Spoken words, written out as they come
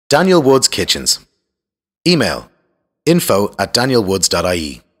Daniel Woods Kitchens. Email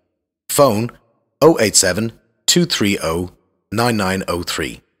info@DanielWoods.ie. Phone 087 230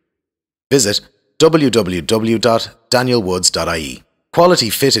 9903. Visit www.DanielWoods.ie. Quality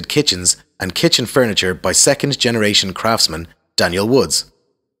fitted kitchens and kitchen furniture by second-generation craftsman Daniel Woods.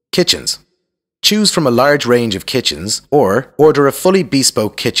 Kitchens. Choose from a large range of kitchens or order a fully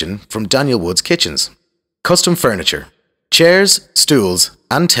bespoke kitchen from Daniel Woods Kitchens. Custom furniture. Chairs, stools,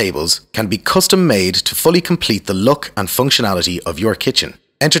 and tables can be custom made to fully complete the look and functionality of your kitchen.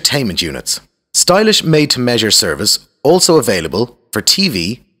 Entertainment units. Stylish made-to-measure service also available for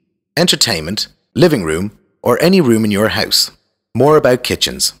TV, entertainment, living room, or any room in your house. More about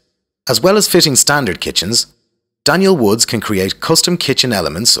kitchens. As well as fitting standard kitchens, Daniel Woods can create custom kitchen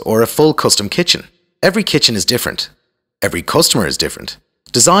elements or a full custom kitchen. Every kitchen is different. Every customer is different.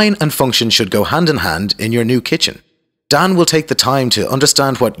 Design and function should go hand in hand in your new kitchen. Dan will take the time to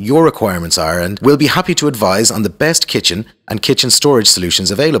understand what your requirements are and will be happy to advise on the best kitchen and kitchen storage solutions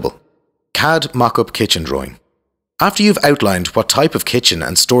available. CAD mock-up kitchen drawing. After you've outlined what type of kitchen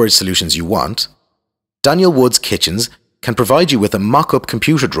and storage solutions you want, Daniel Woods Kitchens can provide you with a mock-up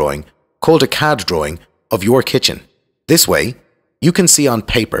computer drawing called a CAD drawing of your kitchen. This way, you can see on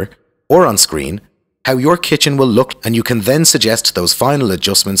paper or on screen how your kitchen will look, and you can then suggest those final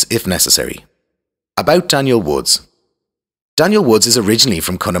adjustments if necessary. About Daniel Woods. Daniel Woods is originally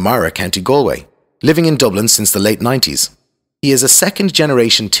from Connemara, County Galway, living in Dublin since the late 90s. He is a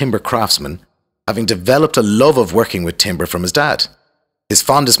second-generation timber craftsman, having developed a love of working with timber from his dad. His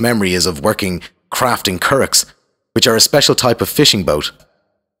fondest memory is of crafting currachs, which are a special type of fishing boat.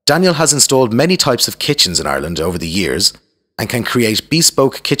 Daniel has installed many types of kitchens in Ireland over the years and can create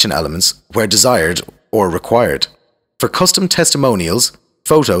bespoke kitchen elements where desired or required. For custom testimonials,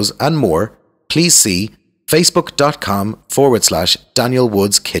 photos, and more, please see facebook.com/Daniel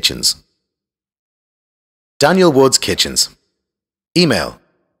Woods Kitchens. Daniel Woods Kitchens. Email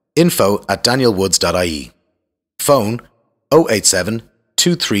info@DanielWoods.ie. Phone 087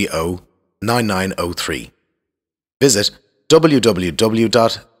 230 9903. Visit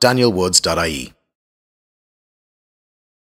www.DanielWoods.ie.